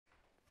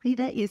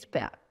Friða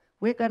Ísberg.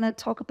 We're going to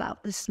talk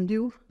about this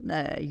new,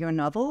 your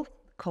novel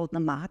called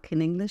The Mark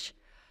in English.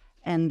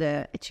 And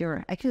it's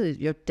your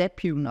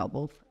debut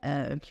novel.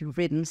 You've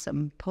written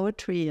some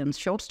poetry and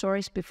short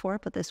stories before,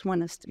 but this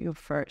one is your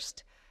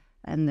first.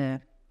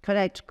 And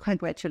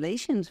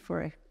congratulations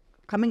for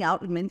coming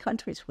out in many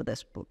countries with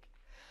this book.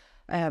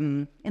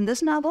 In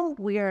this novel,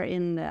 we are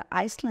in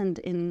Iceland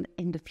in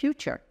the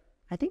future.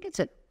 I think it's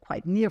a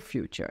quite near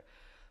future,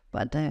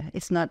 but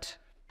it's not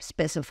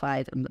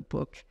specified in the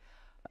book.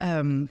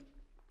 And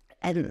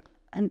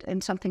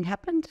something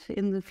happened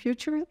in the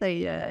future.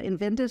 They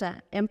invented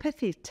an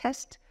empathy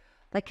test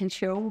that can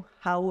show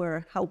how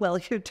well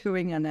you're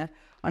doing on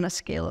a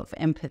scale of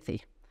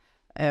empathy.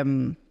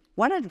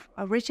 What had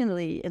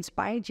originally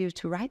inspired you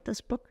to write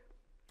this book?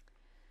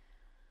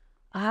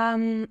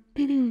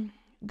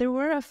 There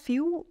were a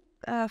few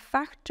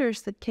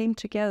factors that came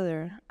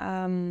together.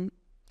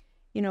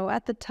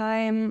 At the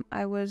time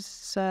I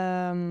was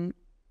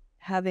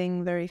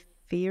having very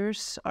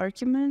fierce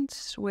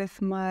arguments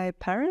with my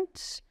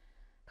parents,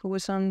 who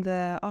was on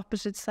the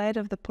opposite side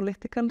of the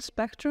political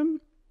spectrum.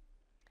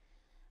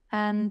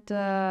 And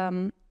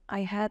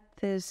I had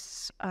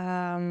this,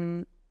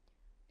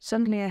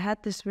 suddenly I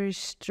had this very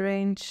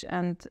strange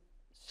and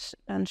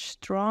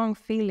strong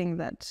feeling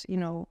that,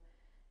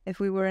 if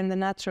we were in the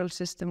natural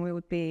system, we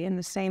would be in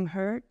the same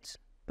herd,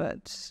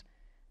 but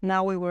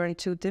now we were in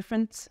two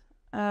different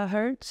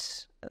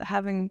herds,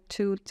 having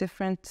two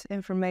different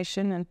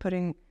information and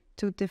putting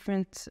two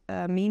different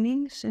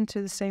meanings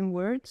into the same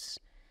words.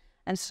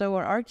 And so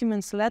our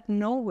arguments led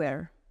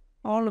nowhere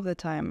all of the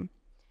time.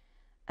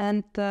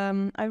 And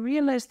I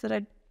realized that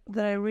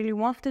I really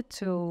wanted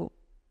to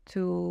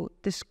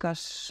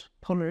discuss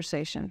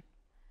polarization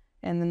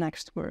in the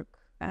next work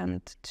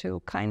and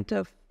to kind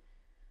of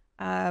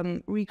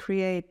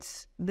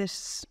recreate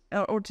this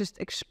or just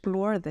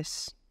explore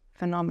this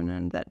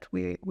phenomenon that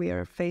we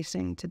are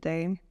facing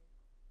today.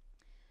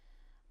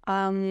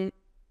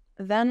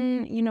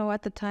 Then,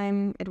 at the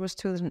time it was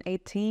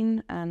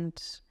 2018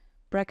 and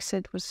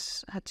Brexit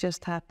had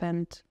just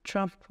happened.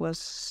 Trump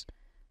was,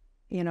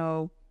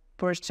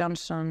 Boris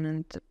Johnson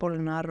and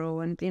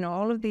Bolsonaro and,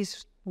 all of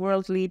these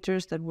world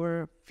leaders that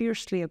were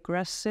fiercely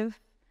aggressive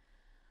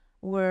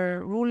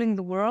were ruling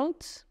the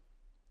world.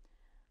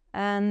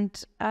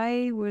 And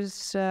I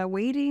was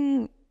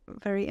waiting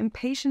very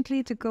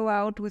impatiently to go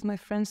out with my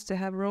friends to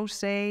have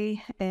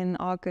rosé in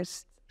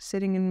August,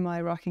 sitting in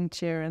my rocking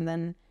chair, and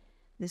then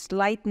this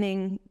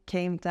lightning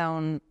came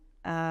down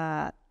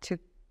to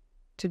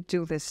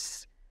do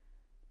this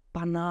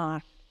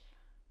banal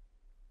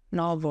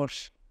novel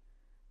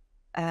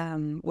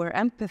where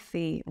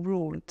empathy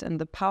ruled and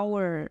the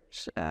power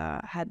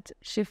had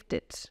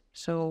shifted.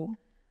 So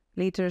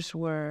leaders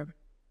were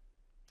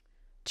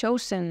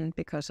chosen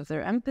because of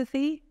their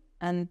empathy,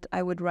 and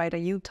I would write a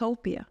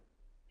utopia.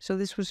 So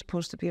this was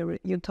supposed to be a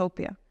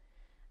utopia.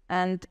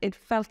 And it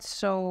felt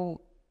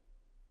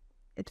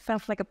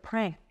like a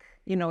prank.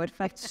 It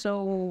felt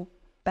so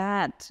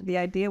bad. The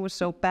idea was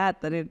so bad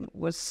that it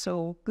was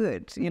so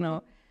good,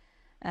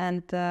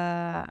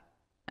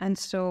 And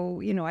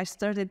so, I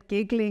started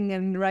giggling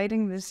and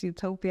writing this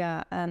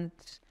utopia and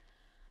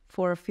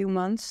for a few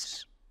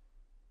months.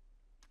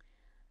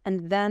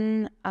 And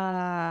then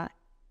the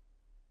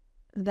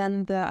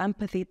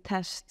empathy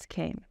test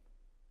came.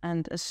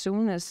 And as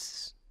soon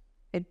as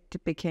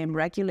it became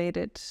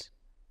regulated,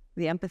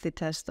 the empathy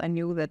test, I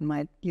knew that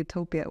my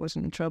utopia was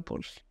in trouble.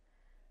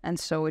 And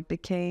so it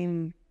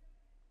became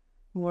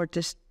more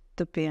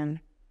dystopian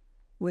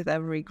with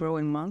every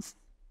growing month.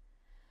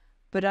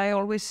 But I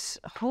always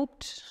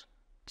hoped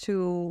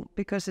to,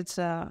 because it's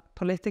a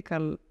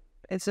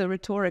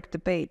rhetoric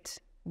debate,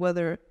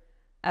 whether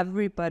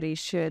everybody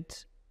should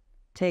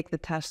take the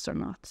test or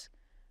not.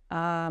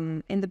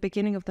 In the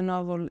beginning of the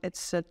novel,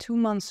 it's 2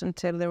 months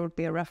until there would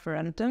be a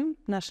referendum,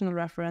 national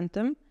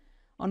referendum,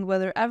 on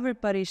whether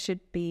everybody should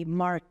be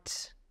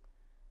marked,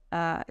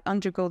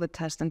 undergo the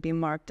test and be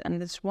marked.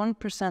 And it's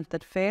 1%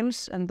 that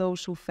fails, and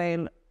those who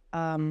fail,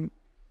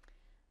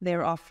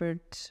 they're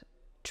offered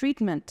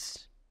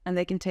treatment, and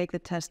they can take the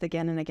test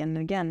again and again and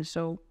again.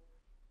 So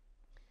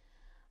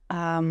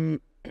I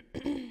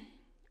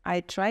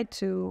tried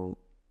to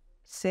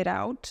sit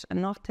out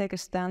and not take a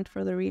stand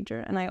for the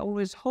reader, and I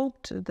always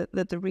hoped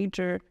that the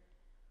reader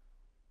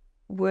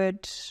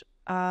would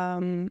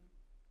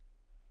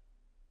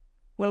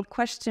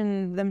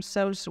question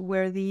themselves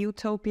where the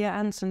utopia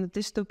ends and the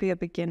dystopia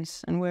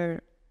begins, and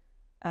where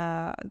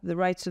the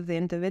rights of the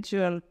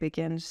individual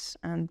begins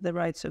and the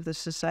rights of the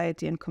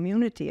society and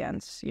community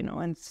ends,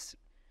 and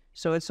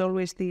so it's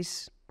always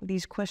these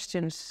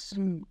questions.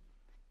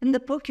 In the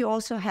book you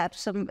also have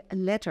some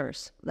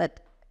letters that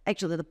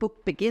actually the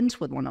book begins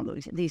with one of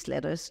these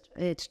letters.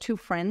 It's two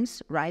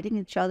friends writing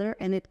each other,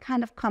 and it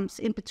kind of comes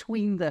in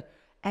between the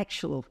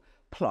actual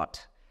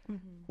plot.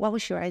 Mm-hmm. What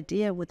was your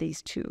idea with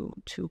these two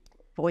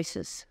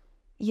voices?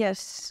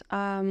 Yes,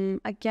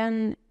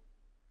 again,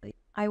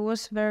 I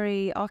was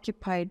very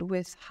occupied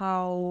with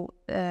how,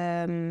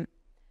 the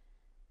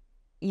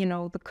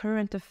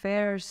current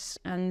affairs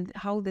and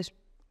how this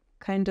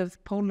kind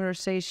of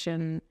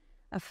polarization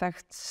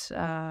affects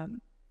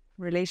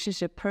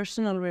relationship,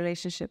 personal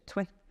relationship.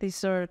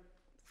 These are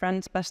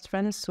friends, best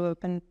friends who have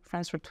been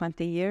friends for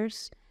 20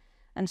 years,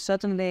 and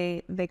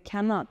suddenly they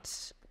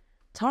cannot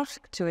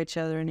talk to each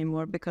other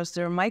anymore because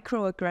there are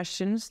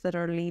microaggressions that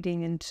are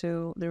leading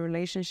into the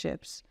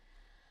relationships.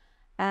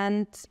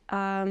 And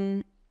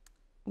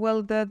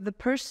well, the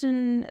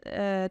person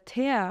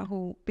Thea,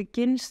 who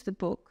begins the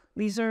book,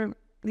 these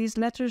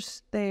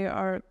letters, they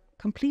are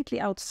completely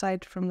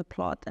outside from the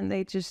plot, and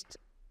they just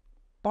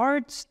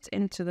barged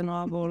into the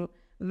novel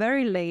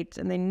very late,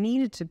 and they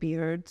needed to be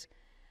heard.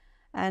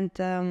 And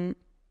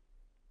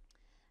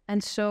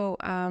so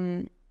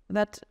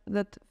that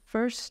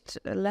first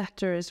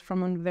letter is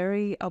from a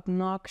very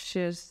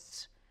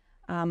obnoxious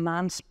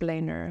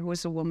mansplainer, who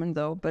is a woman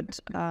though, but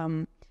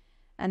and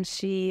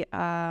she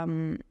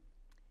allows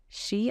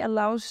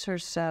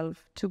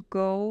herself to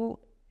go.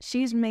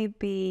 She's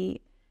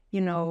maybe,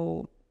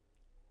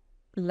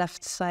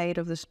 left side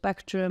of the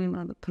spectrum,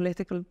 or the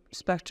political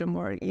spectrum,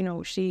 or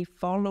she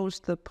follows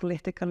the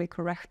politically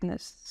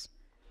correctness,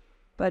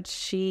 but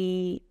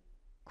she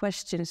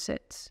questions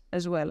it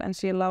as well, and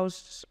she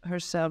allows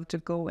herself to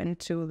go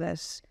into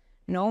this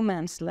no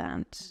man's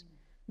land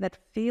that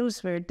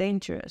feels very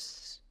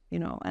dangerous,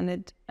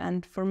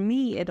 and for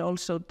me it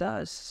also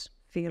does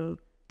feel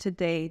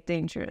today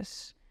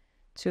dangerous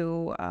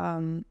to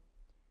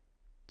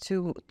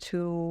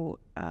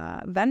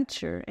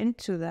venture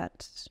into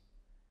that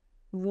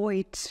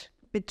void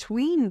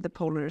between the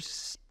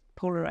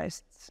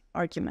polarized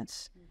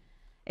arguments.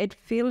 It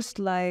feels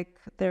like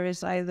there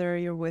is either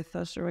you're with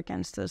us or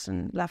against us,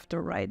 and left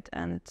or right,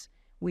 and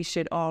we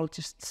should all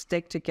just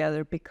stick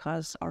together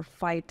because our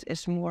fight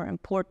is more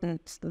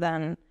important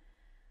than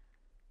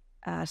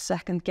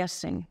second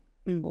guessing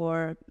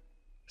or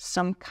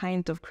some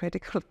kind of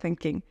critical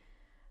thinking.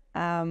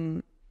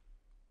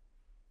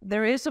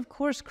 There is, of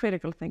course,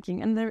 critical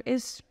thinking, and there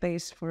is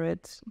space for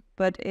it,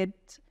 but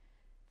it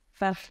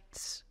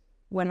felt,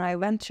 when I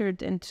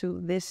ventured into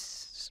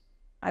this,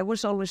 I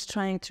was always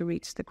trying to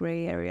reach the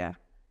gray area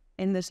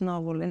in this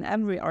novel, in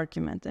every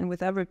argument and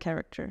with every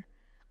character,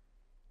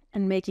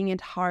 and making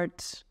it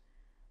hard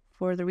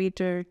for the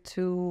reader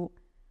to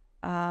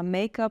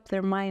make up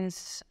their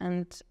minds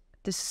and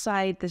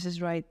decide this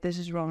is right, this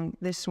is wrong,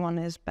 this one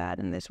is bad,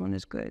 and this one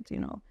is good,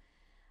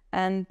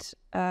 And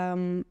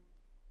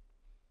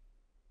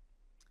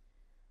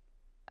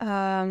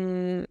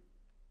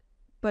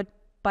but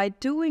by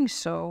doing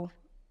so,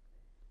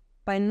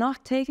 by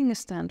not taking a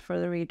stand for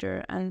the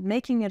reader and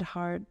making it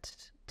hard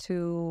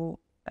to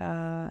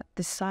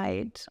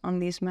decide on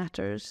these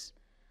matters,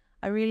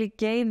 I really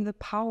gave the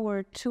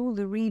power to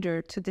the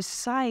reader to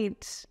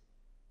decide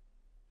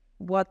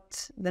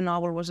what the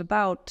novel was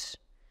about.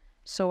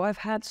 So I've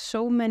had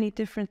so many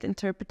different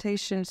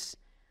interpretations.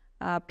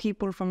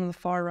 People from the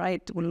far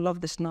right will love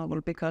this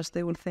novel because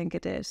they will think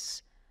it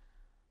is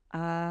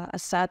a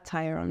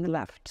satire on the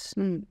left.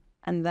 And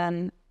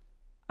then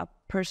a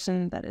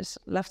person that is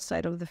left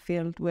side of the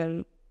field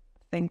will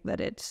think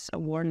that it's a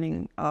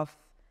warning of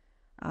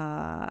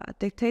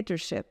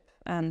dictatorship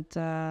and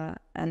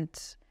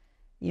that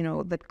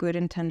good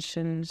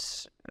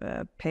intentions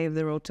pave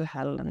the road to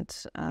hell,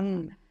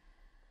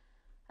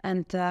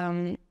 and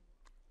then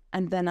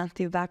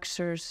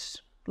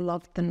anti-vaxxers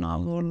loved the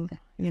novel,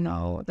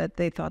 that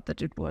they thought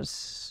that it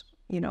was,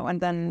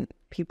 and then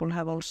people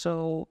have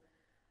also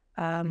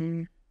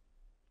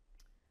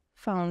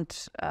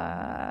found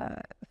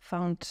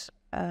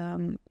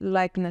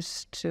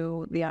likeness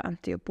to the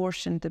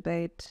anti-abortion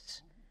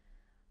debate.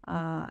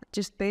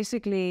 Just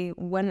basically,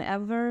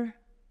 whenever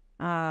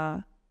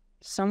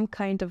some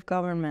kind of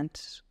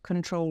government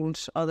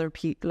controls other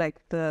people,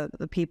 like the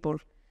people,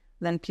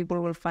 then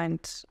people will find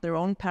their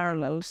own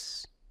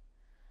parallels.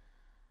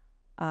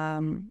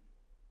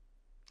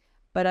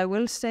 But I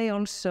will say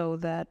also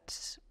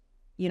that,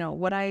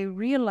 what I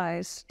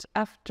realized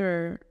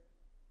after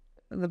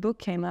the book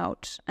came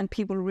out and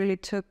people really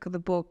took the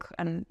book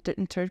and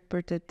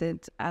interpreted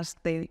it as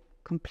they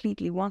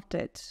completely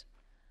wanted,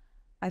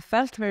 I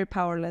felt very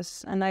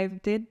powerless, and I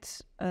did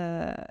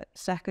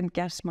second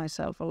guess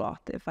myself a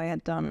lot if I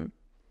had done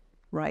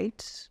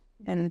right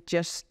and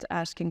just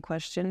asking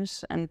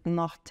questions and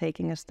not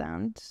taking a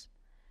stand.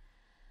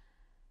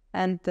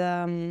 And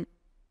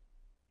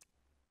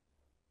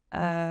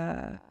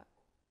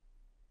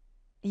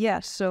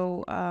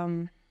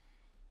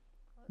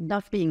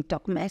not being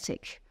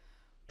dogmatic,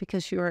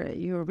 because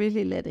you're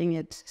really letting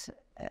it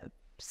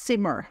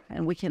simmer,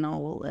 and we can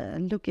all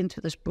look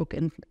into this book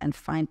and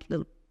find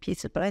little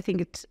pieces. But I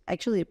think it's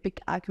actually a big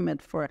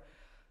argument for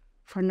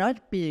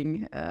not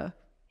being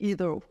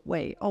either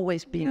way,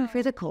 always being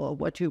critical of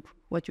what you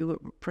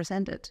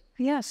presented.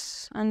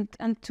 Yes, and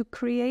to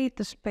create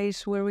a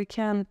space where we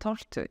can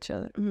talk to each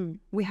other.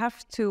 We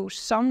have to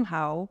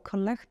somehow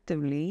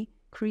collectively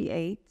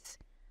create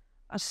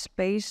a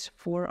space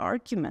for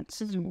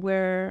arguments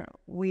where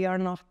we are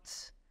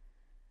not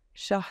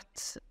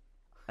shut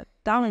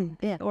down,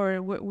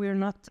 or we're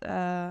not,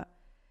 and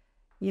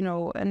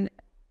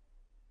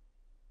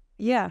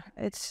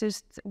it's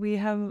just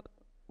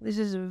this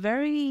is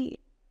very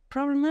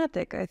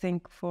problematic, I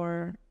think,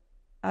 for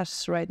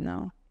us right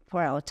now.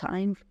 For our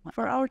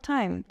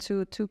time.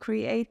 To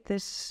create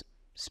this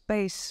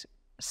space,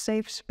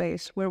 safe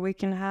space, where we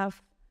can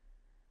have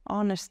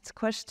honest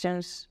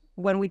questions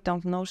when we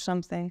don't know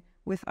something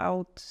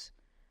without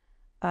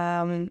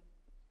the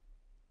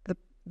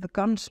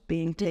guns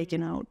being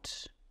taken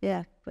out.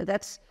 Yeah, but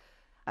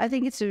I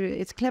think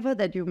it's clever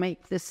that you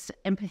make this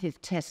empathy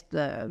test.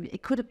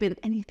 It could have been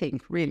anything,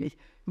 really.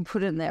 You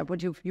put in there,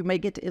 but you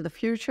make it in the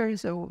future,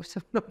 so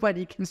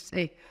nobody can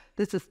say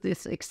this is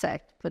this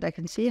exact. But I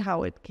can see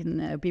how it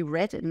can be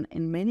read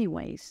in many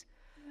ways.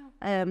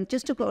 Yeah.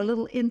 Just to go a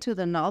little into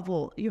the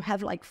novel, you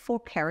have like 4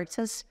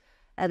 characters,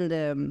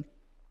 and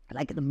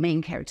like the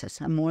main characters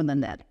are more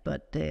than that.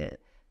 But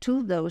 2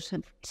 of those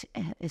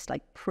is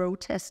like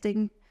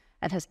protesting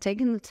and has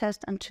taken the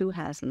test, and 2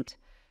 hasn't.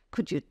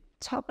 Could you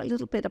talk a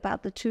little bit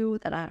about the 2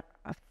 that are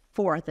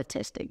for the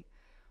testing?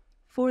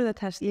 For the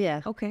testing?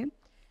 Yeah. Okay.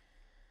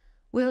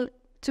 Well,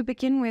 to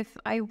begin with,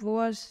 I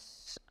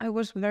was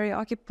very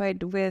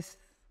occupied with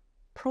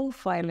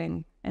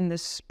profiling in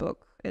this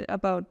book,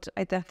 about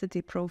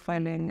identity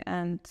profiling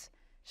and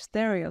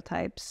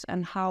stereotypes,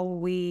 and how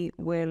we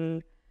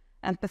will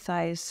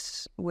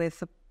empathize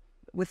with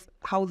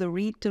how the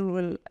reader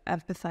will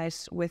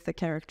empathize with the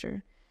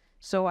character.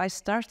 So I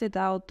started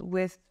out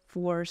with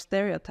 4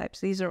 stereotypes.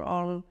 These are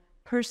all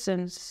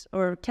persons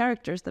or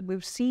characters that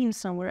we've seen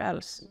somewhere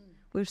else.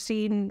 We've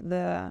seen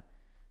the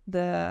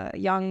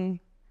young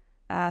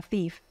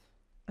thief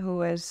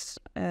who is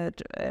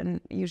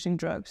using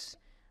drugs.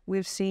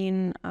 We've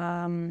seen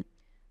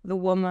the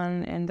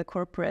woman in the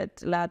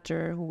corporate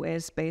ladder who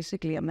is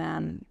basically a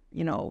man,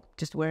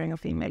 just wearing a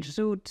female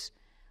suit.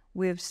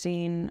 We've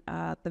seen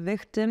the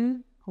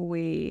victim, who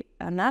we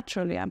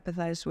naturally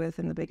empathize with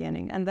in the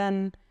beginning. And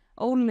then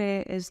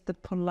Alle is the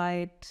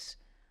polite,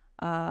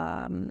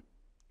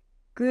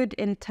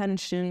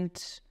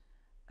 good-intentioned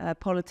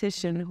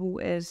politician who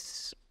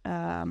is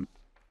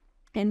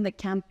in the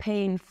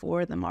campaign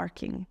for the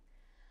marking.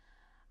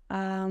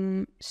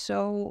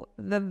 So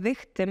the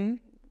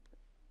victim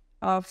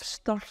of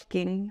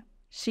stalking,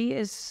 she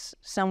is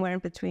somewhere in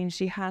between.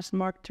 She has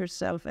marked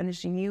herself and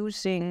is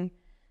using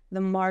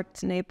the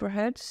marked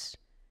neighborhoods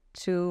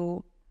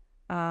to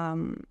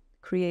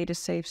create a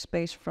safe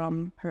space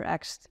from her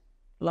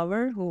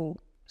ex-lover who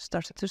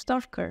started to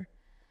stalk her.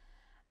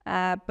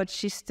 But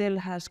she still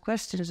has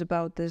questions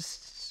about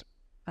this,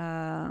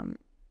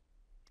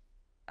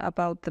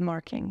 about the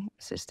marking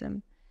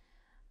system.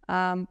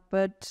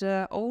 But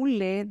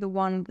Ole, the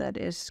one that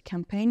is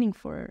campaigning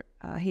for,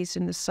 he's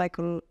in the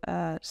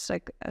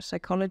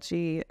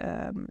psychology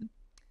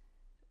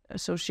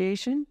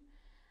association,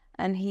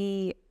 and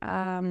he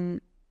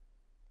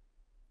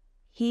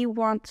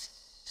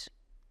wants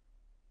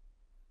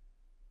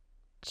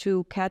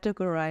to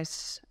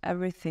categorize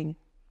everything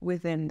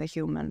within the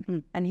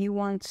human, and he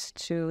wants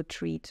to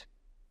treat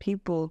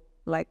people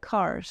like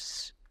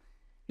cars.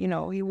 He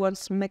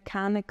wants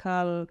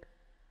mechanically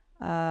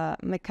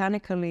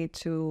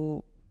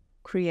to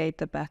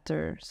create a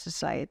better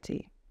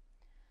society.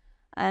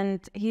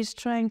 And he's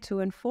trying to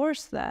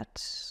enforce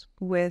that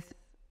with,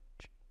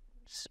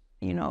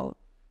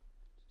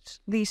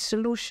 these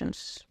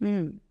solutions.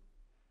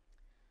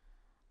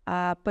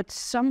 But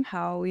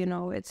somehow,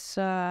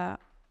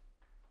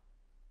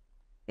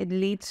 it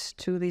leads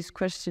to these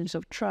questions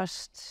of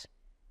trust,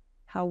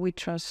 how we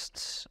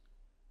trust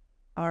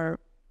our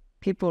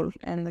people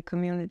and the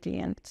community.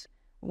 And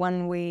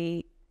when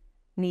we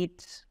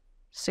need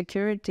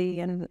security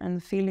and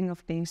the feeling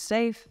of being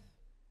safe,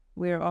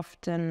 we're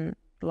often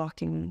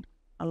locking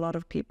a lot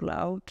of people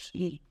out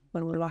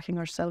when we're locking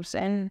ourselves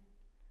in.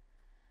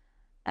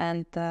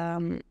 And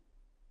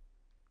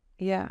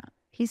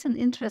he's an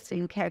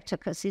interesting character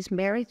because he's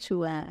married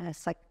to a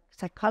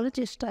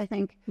psychologist, I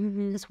think,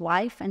 his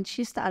wife, and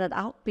she started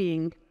out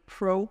being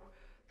pro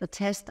the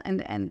test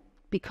and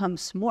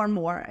becomes more and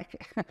more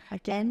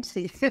against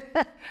it.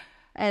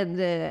 And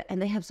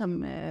they have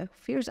some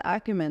fierce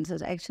arguments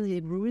that actually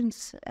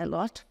ruins a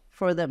lot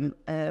for them.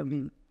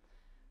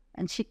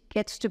 And she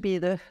gets to be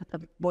the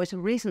voice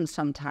of reason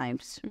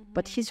sometimes,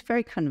 but he's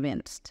very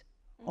convinced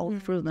all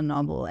through the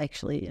novel,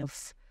 actually.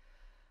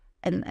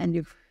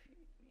 And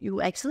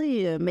you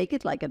actually make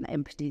it like an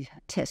empathy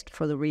test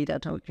for the reader,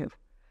 don't you?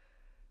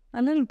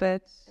 A little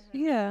bit,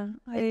 yeah.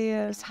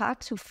 It's hard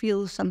to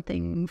feel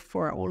something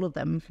for all of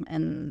them,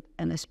 and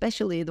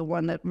especially the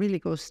one that really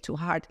goes to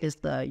heart is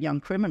the young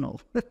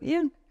criminal.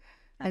 Yeah,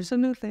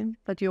 absolutely.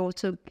 But you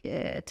also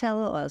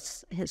tell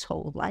us his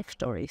whole life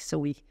story, so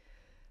we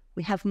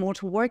have more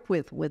to work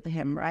with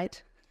him,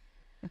 right?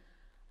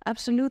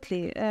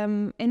 Absolutely.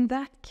 In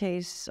that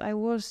case, I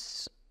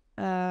was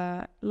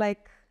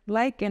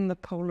like in the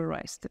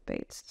polarized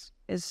debates,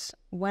 is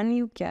when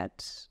you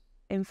get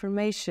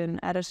information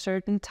at a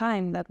certain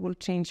time that will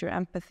change your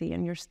empathy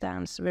and your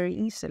stance very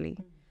easily.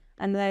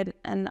 And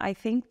I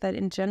think that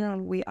in general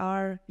we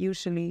are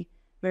usually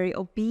very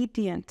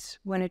obedient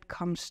when it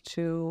comes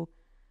to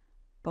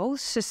both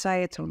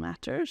societal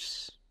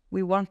matters.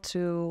 We want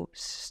to,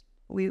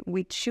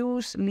 we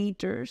choose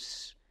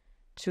leaders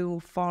to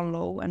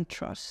follow and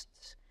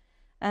trust.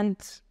 And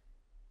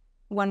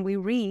when we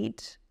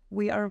read,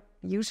 we are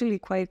usually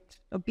quite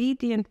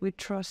obedient. We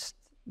trust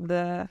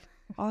the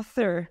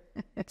author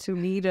to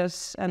lead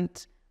us,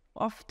 and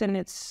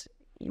often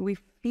we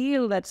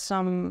feel that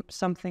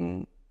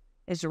something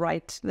is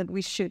right, that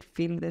we should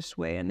feel this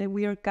way, and then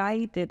we are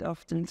guided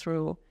often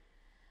through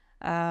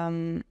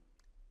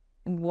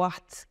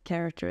what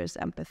character is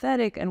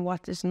empathetic and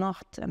what is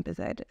not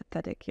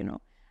empathetic,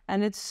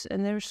 and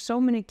there's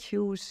so many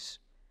cues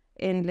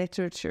in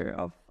literature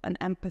of an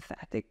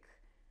empathetic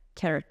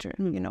character,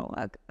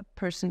 a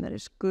person that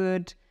is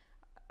good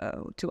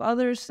to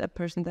others, a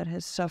person that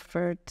has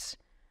suffered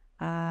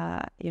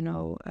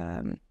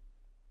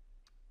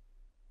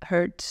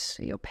hurt,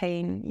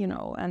 pain,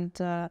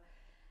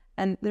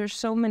 and there's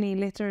so many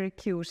literary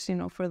cues,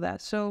 for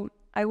that. So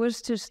I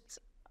was just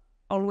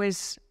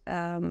always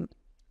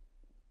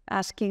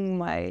asking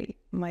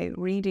my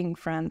reading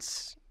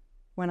friends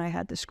when I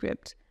had the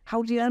script,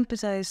 how do you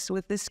empathize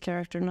with this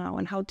character now,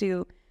 and how do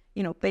you,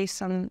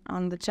 based on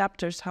the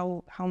chapters,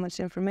 how much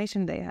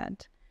information they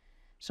had.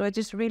 So I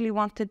just really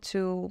wanted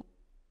to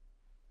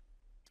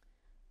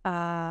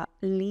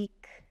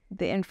leak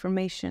the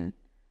information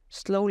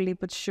slowly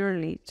but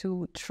surely,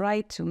 to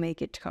try to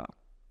make it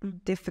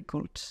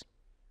difficult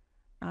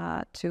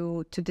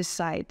to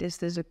decide, is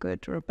this a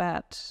good or a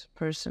bad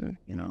person,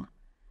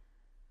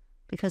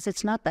 Because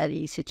it's not that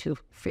easy to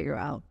figure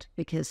out,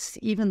 because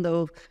even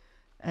though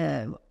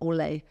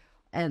Ole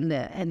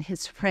and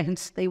his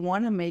friends, they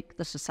want to make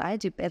the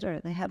society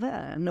better, they have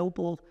a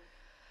noble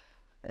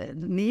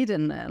need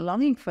and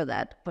longing for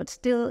that, but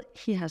still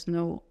he has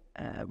no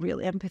real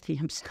empathy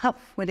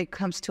himself when it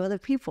comes to other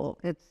people.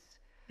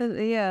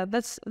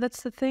 That's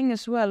the thing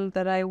as well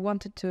that I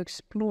wanted to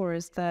explore,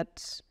 is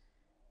that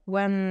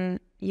when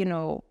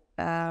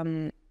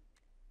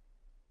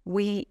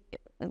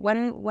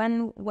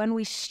when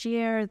we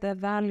share the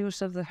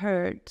values of the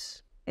herd,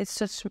 it's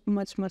such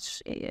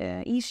much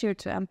easier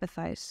to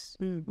empathize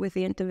with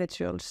the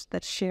individuals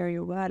that share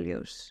your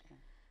values.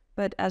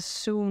 But as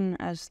soon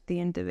as the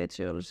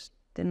individuals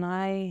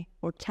deny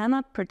or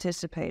cannot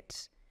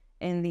participate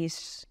in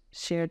these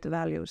shared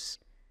values,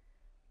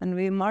 and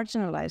we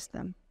marginalize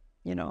them,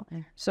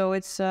 So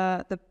it's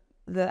the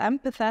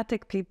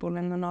empathetic people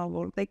in the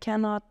novel,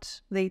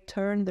 they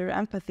turn their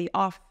empathy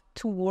off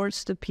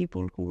towards the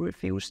people who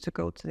refuse to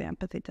go to the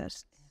empathy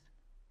test.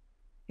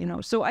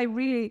 So I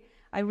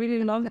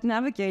really loved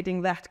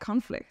navigating that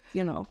conflict,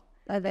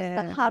 That's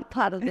the hard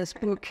part of this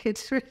book.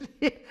 It's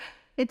really,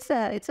 it's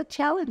a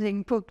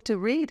challenging book to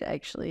read,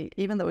 actually.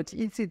 Even though it's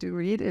easy to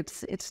read,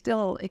 it's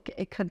still,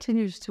 it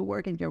continues to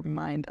work in your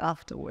mind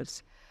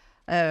afterwards.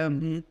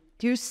 Do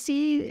you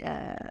see,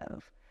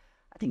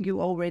 I think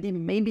you already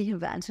maybe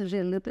have answered it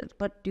a little bit,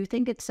 but do you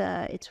think it's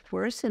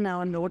worse in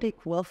our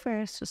Nordic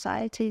welfare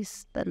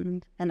societies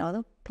than in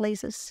other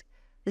places?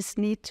 This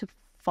need to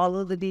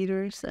follow the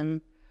leaders,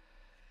 and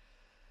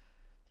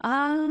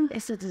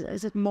is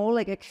it more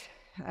like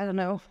I don't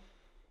know,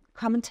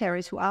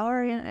 commentary to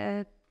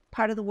our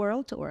part of the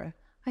world, or?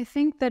 I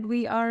think that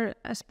we are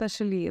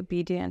especially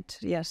obedient.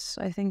 Yes,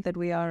 I think that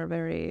we are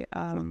very.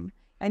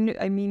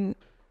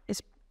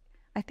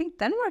 I think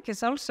Denmark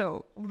is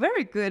also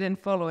very good in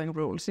following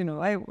rules.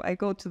 I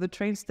go to the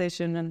train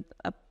station and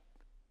a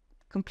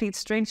complete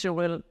stranger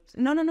will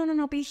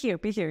no, be here,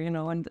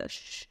 and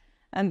shh,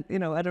 and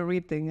at a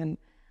reading,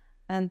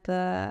 and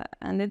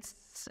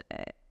it's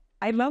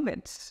I love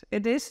it.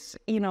 It is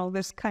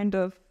this kind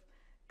of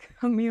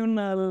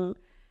communal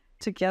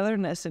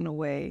togetherness in a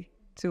way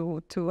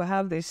to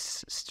have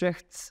these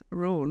strict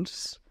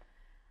rules,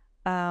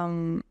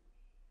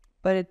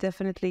 but it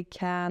definitely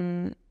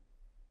can.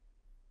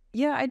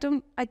 Yeah, I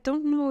don't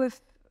know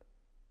if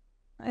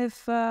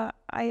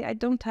I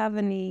don't have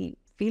any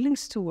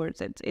feelings towards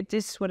it. It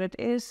is what it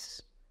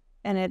is,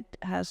 and it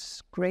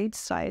has great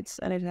sides,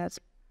 and it has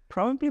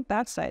probably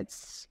bad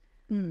sides.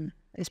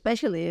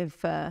 Especially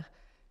if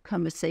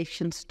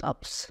conversation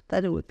stops,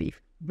 that it would be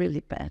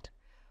really bad.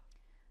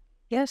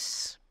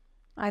 Yes,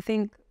 I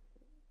think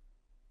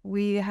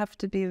we have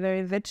to be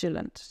very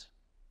vigilant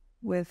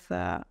with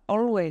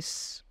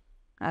always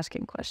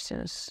asking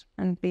questions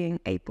and being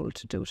able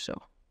to do so.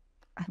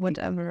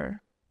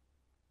 Whatever.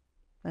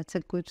 That's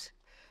a good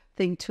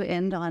thing to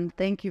end on.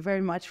 Thank you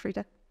very much,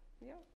 Friða.